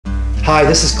Hi,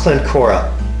 this is Clint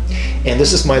and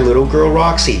this is my little girl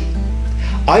Roxy.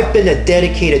 I've been a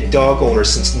dedicated dog owner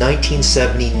since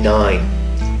 1979.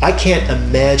 I can't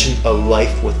imagine a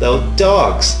life without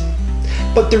dogs.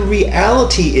 But the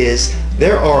reality is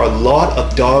there are a lot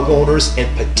of dog owners and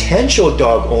potential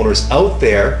dog owners out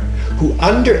there who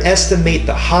underestimate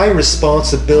the high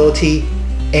responsibility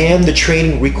and the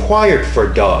training required for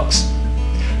dogs.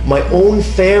 My own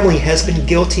family has been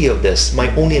guilty of this, my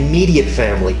own immediate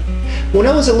family. When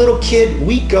I was a little kid,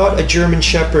 we got a German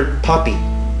Shepherd puppy,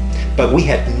 but we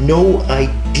had no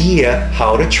idea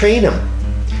how to train him.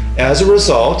 As a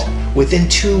result, within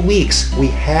 2 weeks, we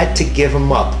had to give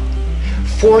him up.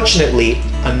 Fortunately,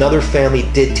 another family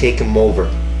did take him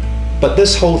over, but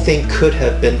this whole thing could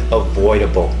have been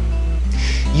avoidable.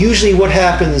 Usually what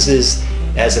happens is,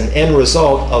 as an end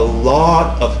result, a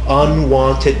lot of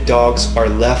unwanted dogs are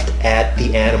left at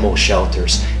the animal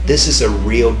shelters. This is a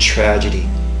real tragedy.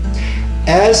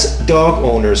 As dog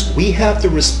owners, we have the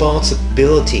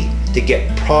responsibility to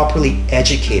get properly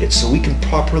educated so we can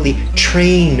properly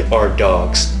train our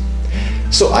dogs.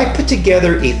 So I put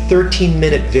together a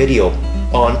 13-minute video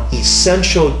on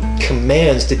essential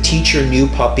commands to teach your new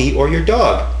puppy or your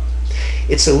dog.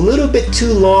 It's a little bit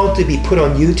too long to be put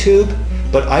on YouTube,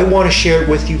 but I want to share it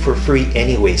with you for free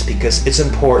anyways because it's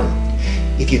important.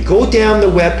 If you go down the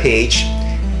web page,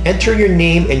 enter your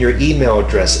name and your email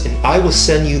address, and I will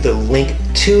send you the link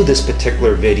to this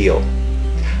particular video.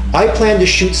 I plan to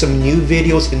shoot some new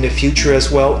videos in the future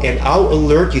as well, and I'll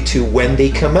alert you to when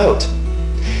they come out.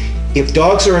 If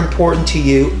dogs are important to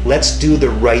you, let's do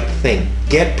the right thing.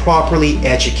 Get properly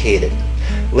educated.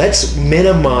 Let's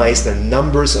minimize the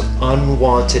numbers of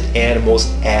unwanted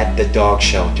animals at the dog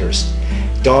shelters.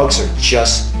 Dogs are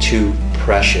just too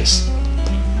precious.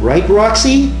 Right,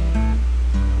 Roxy?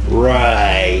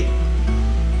 Right.